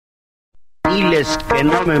Diles que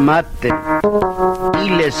no me maten.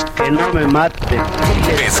 Diles que no me maten.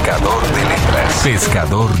 Pescador de letras.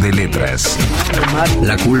 Pescador de letras.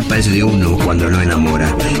 La culpa es de uno cuando no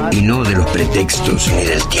enamora y no de los pretextos ni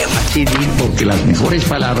del tiempo. Porque las mejores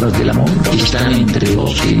palabras del amor están entre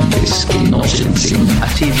dos gentes que no se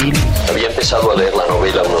enseñan. Había empezado a leer la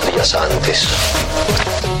novela unos días antes.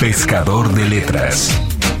 Pescador de letras.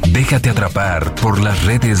 Déjate atrapar por las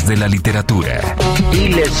redes de la literatura.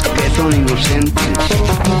 Diles que son inocentes.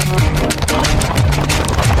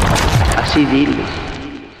 Así diles.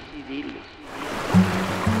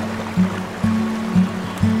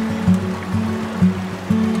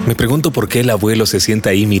 Me pregunto por qué el abuelo se sienta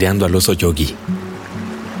ahí mirando al oso Yogi.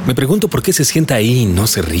 Me pregunto por qué se sienta ahí y no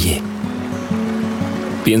se ríe.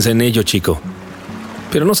 Piensa en ello, chico.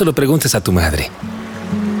 Pero no se lo preguntes a tu madre.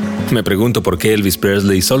 Me pregunto por qué Elvis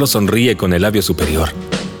Presley solo sonríe con el labio superior.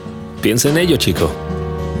 Piensa en ello, chico.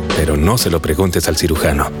 Pero no se lo preguntes al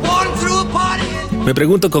cirujano. Me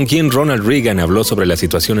pregunto con quién Ronald Reagan habló sobre la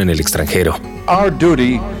situación en el extranjero. Our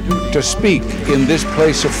duty to speak in this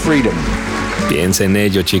place of freedom. Piensa en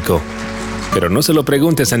ello, chico. Pero no se lo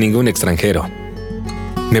preguntes a ningún extranjero.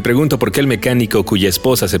 Me pregunto por qué el mecánico cuya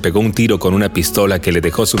esposa se pegó un tiro con una pistola que le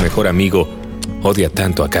dejó su mejor amigo odia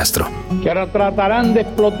tanto a Castro. Que ahora tratarán de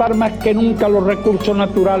explotar más que nunca los recursos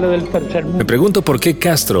naturales del tercer mundo. Me pregunto por qué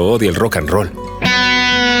Castro odia el rock and roll.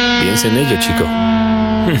 Piensa en ello, chico.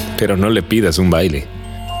 Pero no le pidas un baile.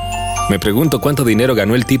 Me pregunto cuánto dinero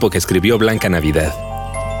ganó el tipo que escribió Blanca Navidad.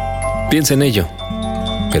 Piensa en ello.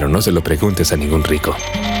 Pero no se lo preguntes a ningún rico.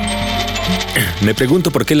 Me pregunto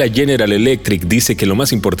por qué la General Electric dice que lo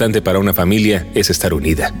más importante para una familia es estar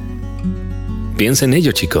unida. Piensa en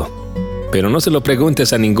ello, chico. Pero no se lo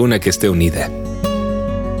preguntes a ninguna que esté unida.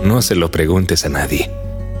 No se lo preguntes a nadie.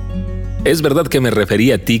 Es verdad que me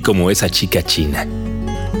refería a ti como esa chica china.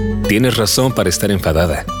 Tienes razón para estar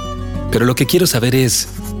enfadada. Pero lo que quiero saber es,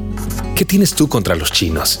 ¿qué tienes tú contra los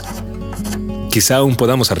chinos? Quizá aún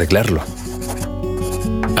podamos arreglarlo.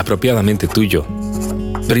 Apropiadamente tuyo,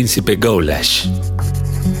 Príncipe Goulash.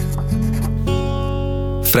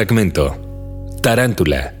 Fragmento.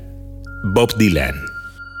 Tarántula. Bob Dylan.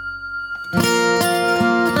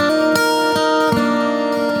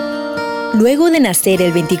 Luego de nacer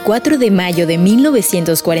el 24 de mayo de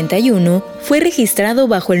 1941, fue registrado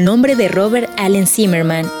bajo el nombre de Robert Allen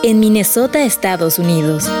Zimmerman en Minnesota, Estados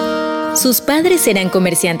Unidos. Sus padres eran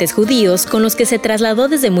comerciantes judíos con los que se trasladó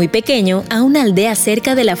desde muy pequeño a una aldea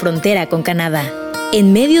cerca de la frontera con Canadá,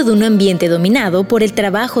 en medio de un ambiente dominado por el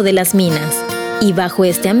trabajo de las minas. Y bajo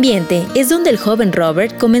este ambiente es donde el joven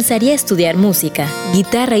Robert comenzaría a estudiar música,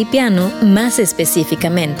 guitarra y piano más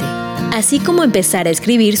específicamente, así como empezar a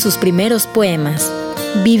escribir sus primeros poemas.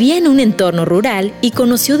 Vivía en un entorno rural y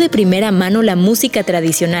conoció de primera mano la música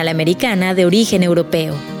tradicional americana de origen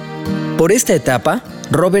europeo. Por esta etapa,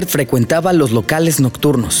 Robert frecuentaba los locales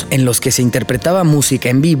nocturnos en los que se interpretaba música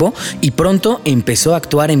en vivo y pronto empezó a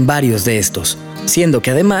actuar en varios de estos, siendo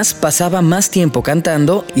que además pasaba más tiempo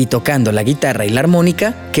cantando y tocando la guitarra y la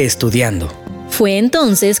armónica que estudiando. Fue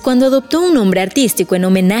entonces cuando adoptó un nombre artístico en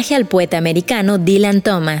homenaje al poeta americano Dylan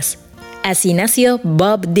Thomas. Así nació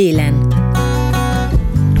Bob Dylan.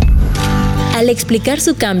 Al explicar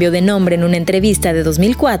su cambio de nombre en una entrevista de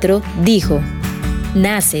 2004, dijo: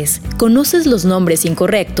 naces, conoces los nombres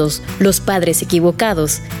incorrectos, los padres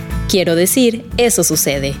equivocados. Quiero decir, eso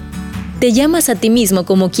sucede. Te llamas a ti mismo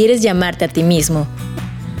como quieres llamarte a ti mismo.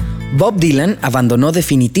 Bob Dylan abandonó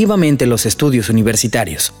definitivamente los estudios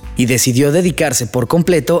universitarios y decidió dedicarse por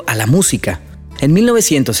completo a la música. En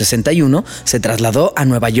 1961 se trasladó a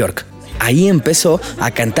Nueva York. Ahí empezó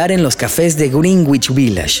a cantar en los cafés de Greenwich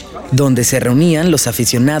Village, donde se reunían los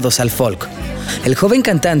aficionados al folk. El joven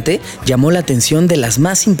cantante llamó la atención de las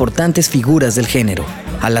más importantes figuras del género,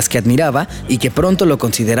 a las que admiraba y que pronto lo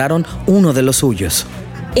consideraron uno de los suyos.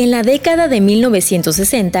 En la década de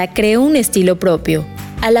 1960 creó un estilo propio,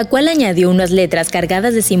 a la cual añadió unas letras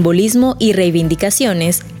cargadas de simbolismo y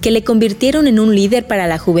reivindicaciones que le convirtieron en un líder para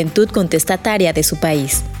la juventud contestataria de su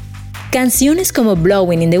país. Canciones como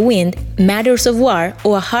Blowing in the Wind, Matters of War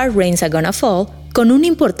o A Hard Rain's Gonna Fall, con un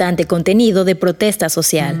importante contenido de protesta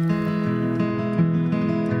social.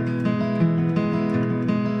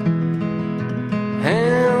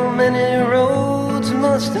 How many roads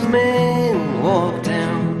must a man walk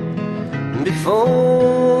down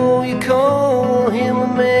before you call him a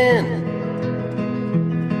man?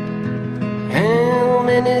 How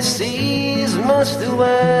many seas must the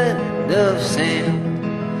white dove sail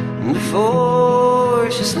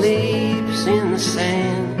before she sleeps in the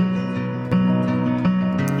sand?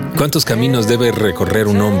 ¿Cuántos caminos debe recorrer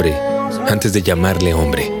un hombre antes de llamarle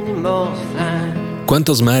hombre?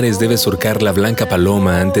 ¿Cuántos mares debe surcar la blanca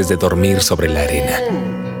paloma antes de dormir sobre la arena?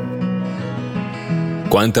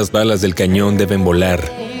 ¿Cuántas balas del cañón deben volar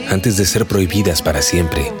antes de ser prohibidas para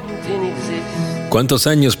siempre? ¿Cuántos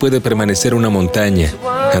años puede permanecer una montaña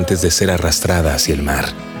antes de ser arrastrada hacia el mar?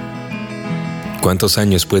 ¿Cuántos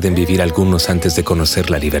años pueden vivir algunos antes de conocer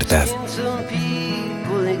la libertad?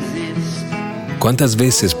 ¿Cuántas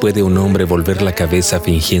veces puede un hombre volver la cabeza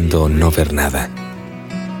fingiendo no ver nada?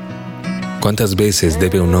 ¿Cuántas veces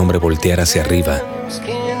debe un hombre voltear hacia arriba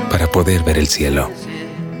para poder ver el cielo?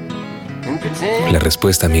 La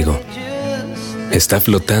respuesta, amigo, está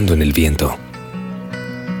flotando en el viento.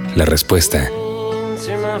 La respuesta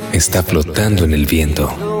está flotando en el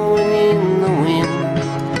viento.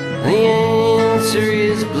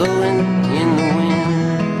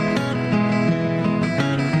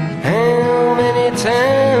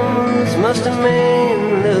 Times must a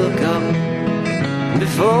man look up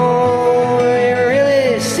before he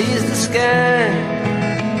really sees the sky?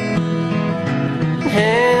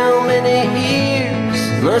 How many years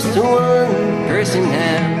must one person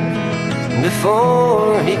have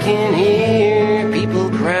before he can hear people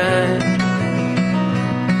cry?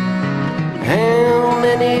 How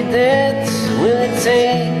many deaths will it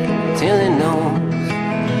take till he knows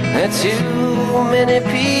that too many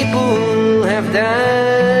people have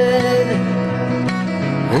died?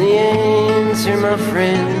 And the answer, my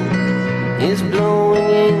friend, is blowing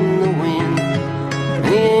in the wind.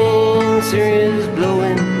 The answer is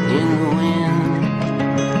blowing in the wind.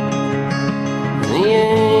 The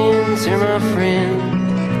answer, my friend,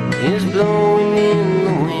 is blowing in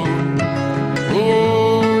the wind. The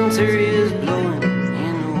answer is blowing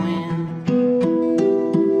in the wind.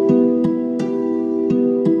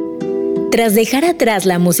 Tras dejar atrás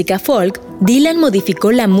la música folk, Dylan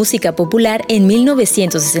modificó la música popular en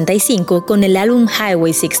 1965 con el álbum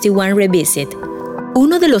Highway 61 Revisit,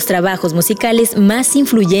 uno de los trabajos musicales más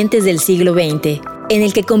influyentes del siglo XX, en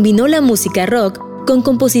el que combinó la música rock con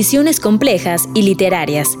composiciones complejas y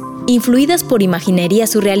literarias, influidas por imaginería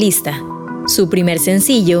surrealista. Su primer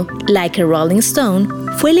sencillo, Like a Rolling Stone,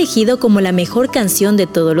 fue elegido como la mejor canción de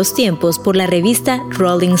todos los tiempos por la revista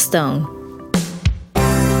Rolling Stone.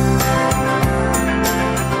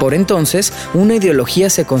 Por entonces, una ideología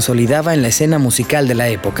se consolidaba en la escena musical de la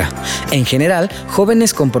época. En general,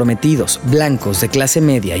 jóvenes comprometidos, blancos, de clase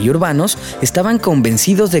media y urbanos estaban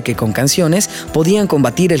convencidos de que con canciones podían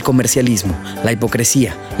combatir el comercialismo, la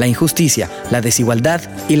hipocresía, la injusticia, la desigualdad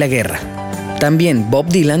y la guerra. También Bob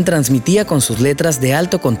Dylan transmitía con sus letras de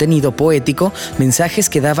alto contenido poético mensajes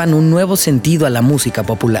que daban un nuevo sentido a la música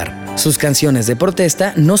popular. Sus canciones de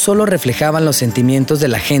protesta no solo reflejaban los sentimientos de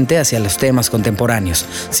la gente hacia los temas contemporáneos,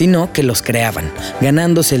 sino que los creaban,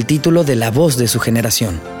 ganándose el título de la voz de su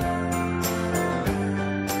generación.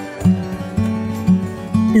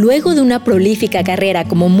 Luego de una prolífica carrera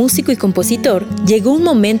como músico y compositor, llegó un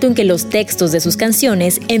momento en que los textos de sus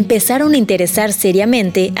canciones empezaron a interesar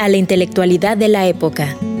seriamente a la intelectualidad de la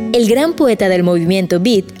época. El gran poeta del movimiento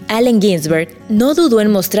beat, Allen Ginsberg, no dudó en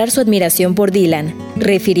mostrar su admiración por Dylan,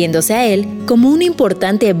 refiriéndose a él como un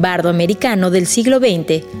importante bardo americano del siglo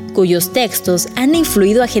XX, cuyos textos han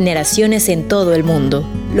influido a generaciones en todo el mundo,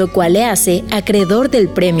 lo cual le hace acreedor del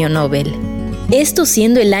premio Nobel. Esto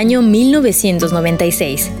siendo el año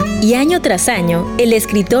 1996, y año tras año, el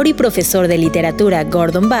escritor y profesor de literatura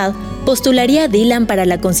Gordon Ball postularía a Dylan para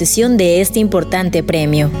la concesión de este importante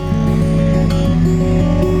premio.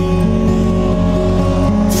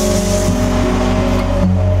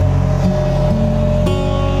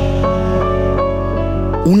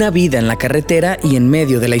 Una vida en la carretera y en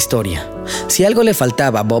medio de la historia. Si algo le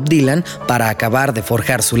faltaba a Bob Dylan para acabar de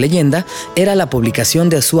forjar su leyenda, era la publicación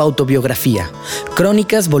de su autobiografía.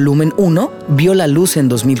 Crónicas Volumen 1 vio la luz en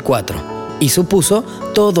 2004 y supuso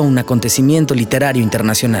todo un acontecimiento literario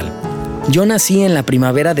internacional. Yo nací en la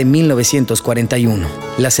primavera de 1941.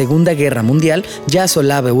 La Segunda Guerra Mundial ya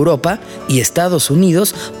asolaba Europa y Estados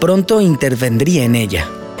Unidos pronto intervendría en ella.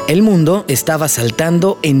 El mundo estaba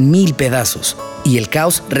saltando en 1000 pedazos y el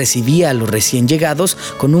caos recibía a los recién llegados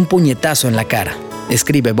con un puñetazo en la cara,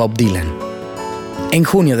 escribe Bob Dylan. En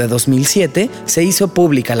junio de 2007 se hizo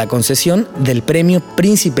pública la concesión del premio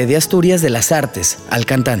Príncipe de Asturias de las Artes al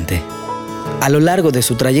cantante. A lo largo de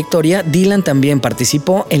su trayectoria, Dylan también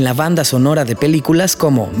participó en la banda sonora de películas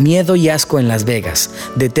como Miedo y Asco en Las Vegas,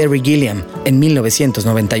 de Terry Gilliam, en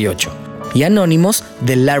 1998, y Anónimos,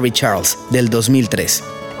 de Larry Charles, del 2003.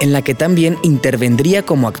 En la que también intervendría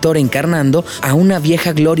como actor encarnando a una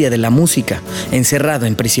vieja gloria de la música, encerrado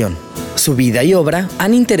en prisión. Su vida y obra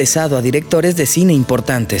han interesado a directores de cine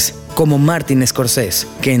importantes, como Martin Scorsese,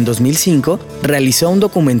 que en 2005 realizó un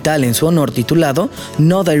documental en su honor titulado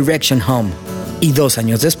No Direction Home. Y 2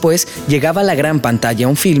 años después llegaba a la gran pantalla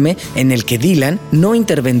un filme en el que Dylan no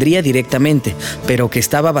intervendría directamente, pero que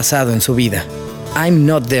estaba basado en su vida. I'm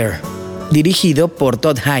Not There, dirigido por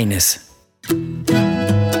Todd Haynes.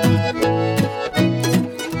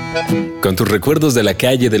 Con tus recuerdos de la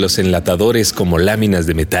calle de los enlatadores como láminas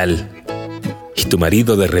de metal, y tu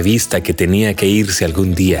marido de revista que tenía que irse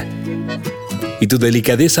algún día, y tu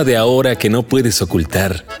delicadeza de ahora que no puedes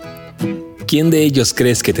ocultar, ¿quién de ellos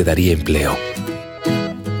crees que te daría empleo?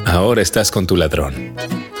 Ahora estás con tu ladrón.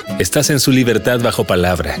 Estás en su libertad bajo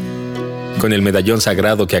palabra, con el medallón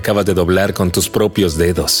sagrado que acabas de doblar con tus propios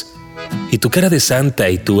dedos, y tu cara de santa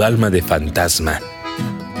y tu alma de fantasma.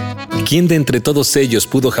 ¿Quién de entre todos ellos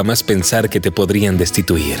pudo jamás pensar que te podrían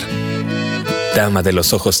destituir? Dama de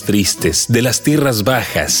los ojos tristes, de las tierras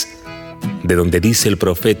bajas, de donde dice el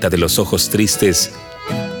profeta de los ojos tristes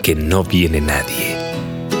que no viene nadie.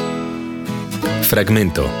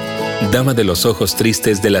 Fragmento: Dama de los ojos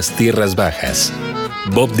tristes de las tierras bajas,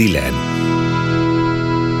 Bob Dylan.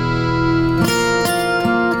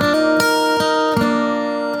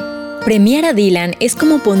 Premiar a Dylan es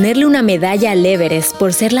como ponerle una medalla al Everest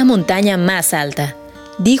por ser la montaña más alta,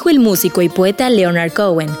 dijo el músico y poeta Leonard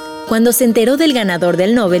Cohen cuando se enteró del ganador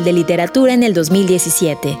del Nobel de Literatura en el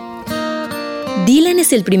 2017. Dylan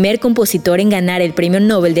es el primer compositor en ganar el premio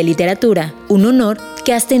Nobel de Literatura, un honor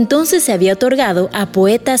que hasta entonces se había otorgado a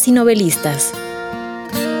poetas y novelistas.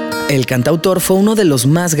 El cantautor fue uno de los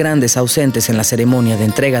más grandes ausentes en la ceremonia de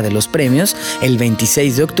entrega de los premios el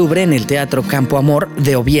 26 de octubre en el Teatro Campo Amor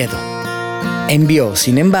de Oviedo. Envió,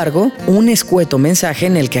 sin embargo, un escueto mensaje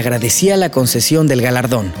en el que agradecía la concesión del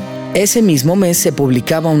galardón. Ese mismo mes se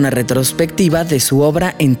publicaba una retrospectiva de su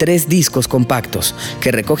obra en 3 discos compactos,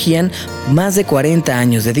 que recogían más de 40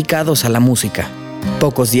 años dedicados a la música.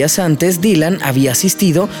 Pocos días antes, Dylan había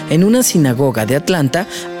asistido en una sinagoga de Atlanta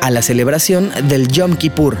a la celebración del Yom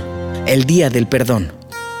Kippur, el Día del Perdón.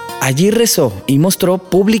 Allí rezó y mostró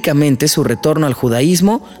públicamente su retorno al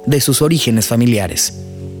judaísmo de sus orígenes familiares.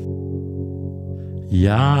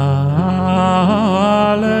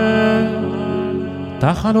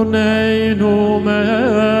 תחנוננו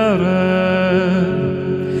מערב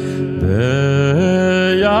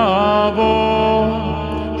ויבוא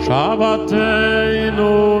שבתנו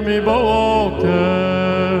מבוקר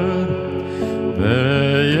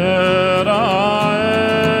ויראה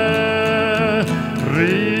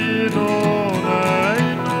רינוננו.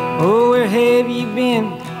 Oh, where have you been,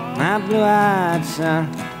 my blue-eyed son?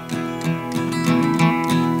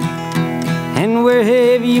 And where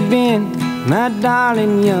have you been, my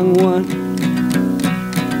darling young one?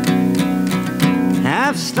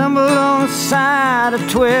 I've stumbled on the side of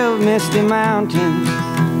 12 misty mountains.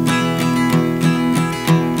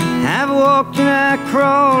 I've walked and I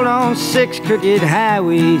crawled on 6 crooked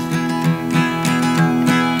highways.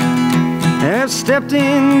 I've stepped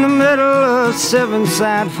in the middle of 7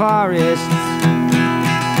 sad forests.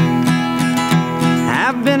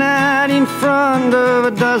 I've been out in front of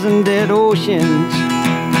a dozen dead oceans.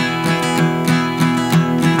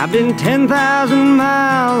 I've been 10,000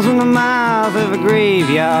 miles in the mouth of a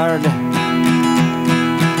graveyard.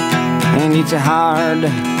 And it's a hard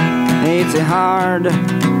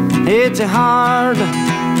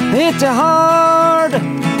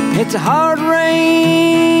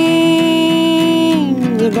rain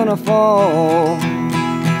you're gonna fall.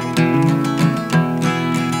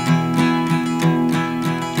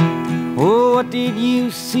 Oh, what did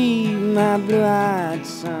you see, my blue-eyed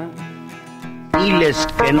son? Diles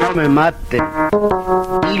que no me maten.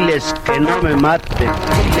 Diles que no me maten.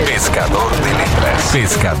 Pescador de letras.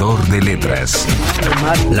 Pescador de letras.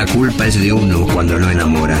 La culpa es de uno cuando no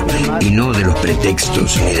enamora y no de los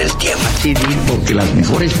pretextos ni del tiempo. Porque las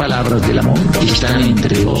mejores palabras del amor están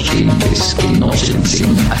entre dos gentes que no se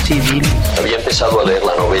enseñan. Había empezado a leer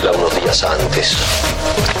la novela unos días antes.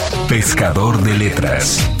 Pescador de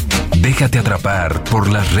letras. Déjate atrapar por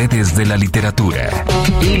las redes de la literatura.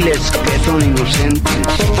 Diles que son inocentes.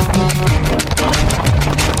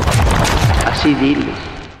 Así diles.